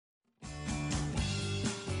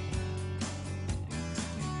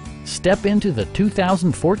Step into the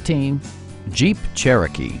 2014 Jeep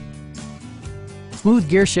Cherokee. Smooth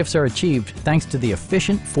gear shifts are achieved thanks to the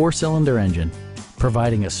efficient 4-cylinder engine,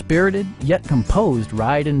 providing a spirited yet composed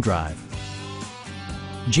ride and drive.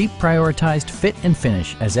 Jeep prioritized fit and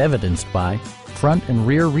finish as evidenced by front and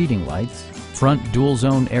rear reading lights, front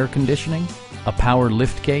dual-zone air conditioning, a power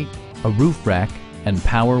liftgate, a roof rack, and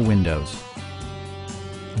power windows.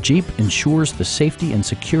 Jeep ensures the safety and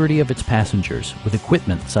security of its passengers with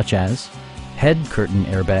equipment such as head curtain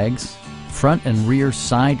airbags, front and rear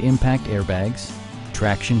side impact airbags,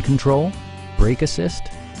 traction control, brake assist,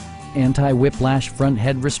 anti-whiplash front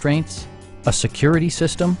head restraints, a security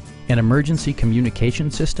system, an emergency communication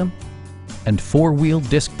system, and 4-wheel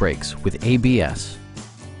disc brakes with ABS.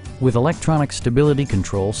 With electronic stability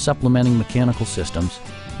control supplementing mechanical systems,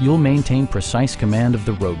 you'll maintain precise command of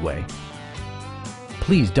the roadway.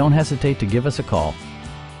 Please don't hesitate to give us a call.